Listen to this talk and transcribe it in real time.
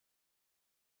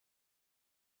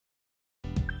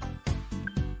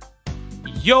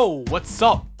Yo, what's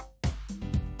up?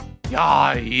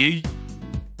 Yay!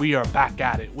 We are back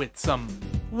at it with some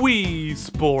Wii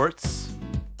Sports.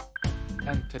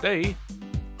 And today,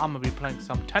 I'm gonna be playing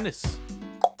some tennis.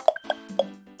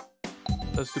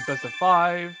 Let's do best of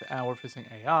 5, and we're facing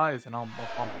AIs, and I'm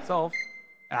by myself.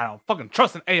 And I don't fucking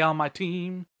trust an AI on my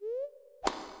team.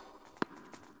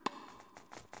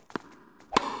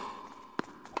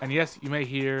 And yes, you may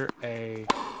hear a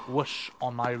whoosh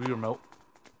on my Wii remote.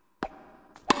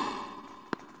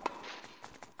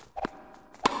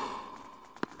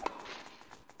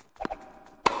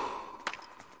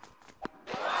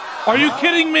 Are you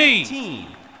kidding me?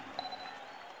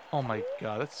 Oh my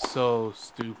god, that's so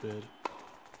stupid.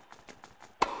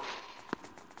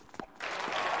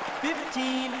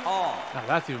 15 all. Now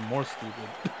that's even more stupid.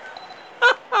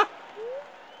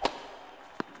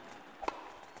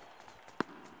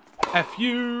 F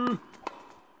you.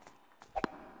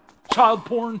 Child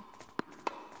porn.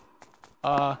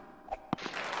 Are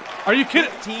you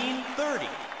kidding? 15-30.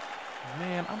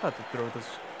 Man, I'm about to throw this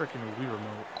freaking Wii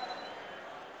remote.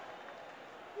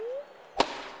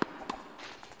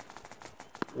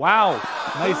 Wow,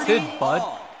 nice hit, bud.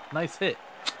 Nice hit.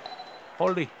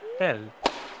 Holy hell.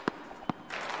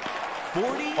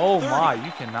 40, Oh 30. my,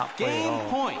 you cannot play Game at all.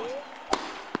 point.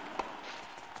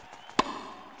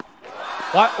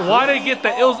 Why did I get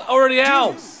that? It was already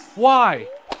out. Why?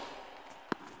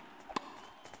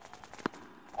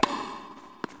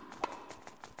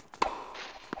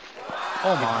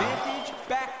 Oh my. Advantage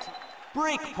back to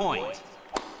break point.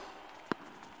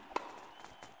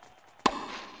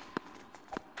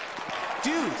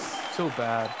 Deuce. So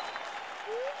bad.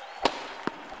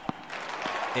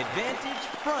 Advantage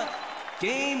front.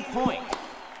 Game point.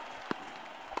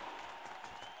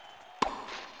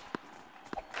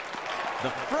 The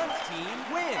front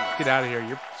team wins. Get out of here.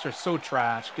 You're so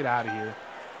trash. Get out of here.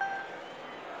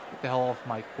 Get the hell off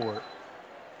my court.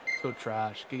 So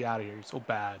trash. Get out of here. You're so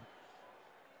bad.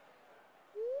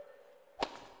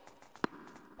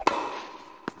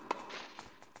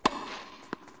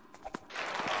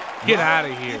 Get out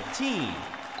of here. 15.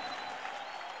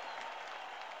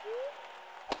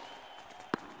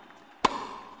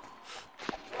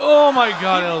 Oh my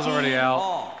god, that was already out.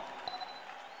 All.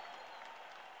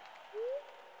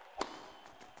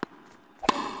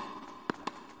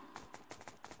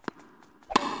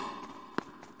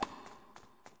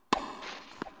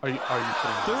 Are you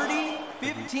kidding me?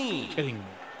 30-15. Kidding me?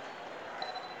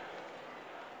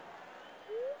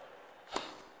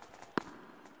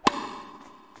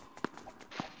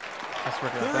 I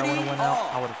swear to God, if that would have went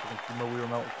out, I would have freaking threw my Wii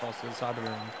remote across the side of the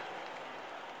room.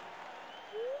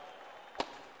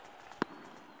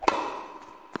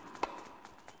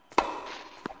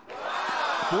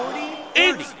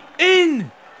 It's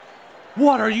in!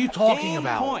 What are you talking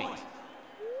about? Point.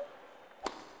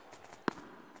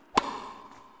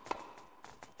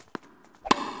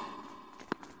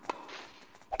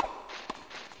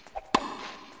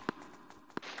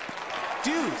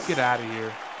 Deuce. Get out of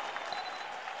here.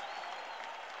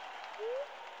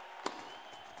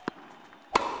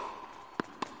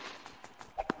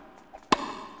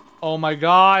 Oh my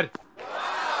god.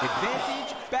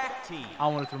 Advantage back team. I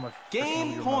want to throw my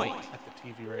Game freaking point. remote at the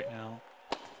TV right now.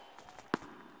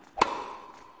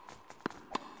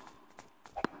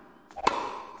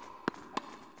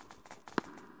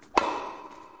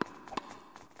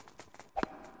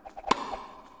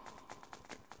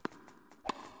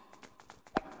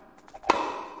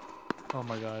 Oh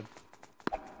my god.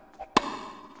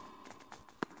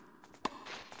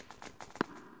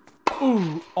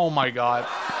 Ooh, oh my god.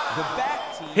 The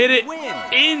back team Hit it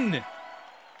wins. in,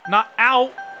 not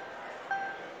out.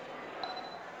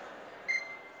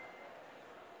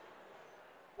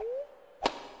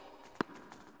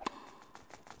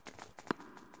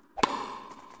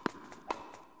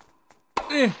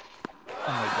 Oh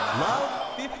my god.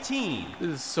 Love 15. This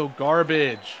is so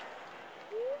garbage.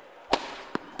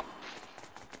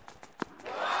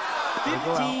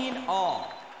 15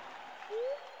 all.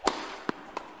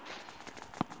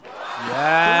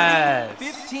 Yes.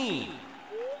 15.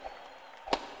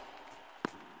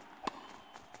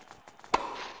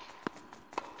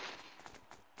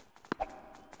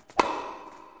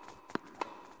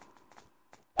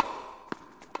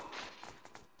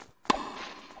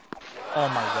 Oh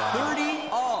my god. 30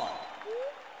 all.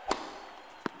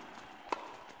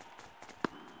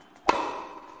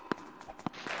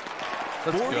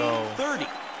 Let's 40, go. 30.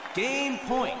 Game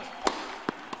point.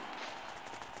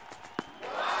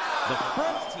 The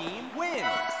front team wins.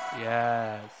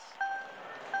 Yes.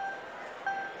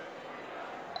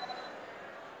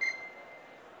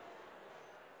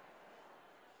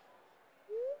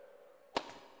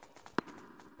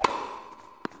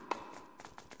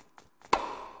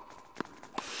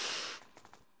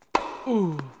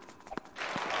 Ooh.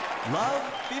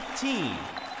 Love 15.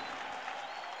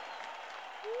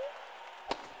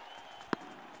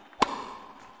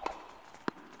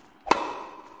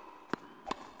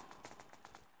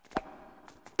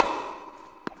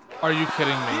 Are you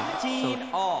kidding me? 15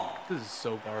 all. This is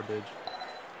so garbage.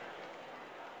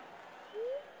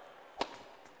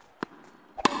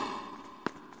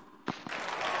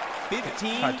 Try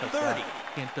to touch 15-30. that.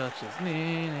 Can't touch this.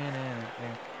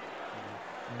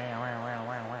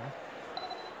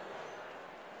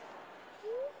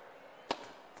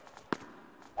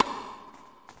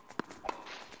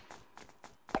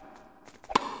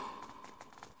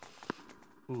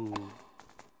 Ooh.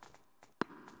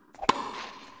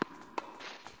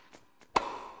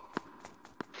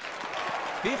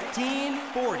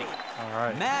 15-40. All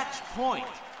right. Match point.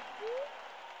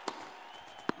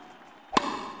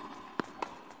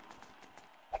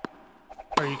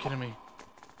 Are you kidding me?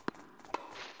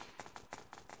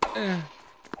 Oh my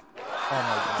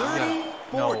god. 30, Yeah.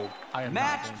 40. No, I am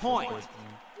Match not point. going to this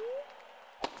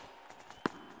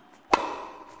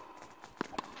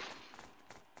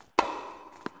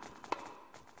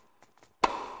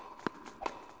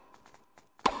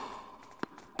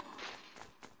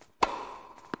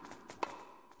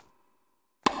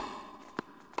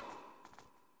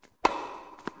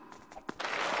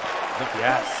The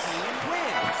Yes. first team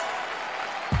wins.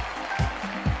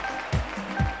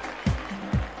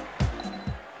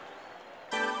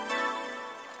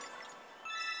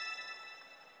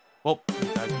 Well, if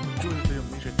you guys enjoyed the video,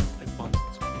 make sure to like,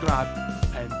 subscribe,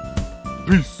 and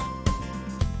peace.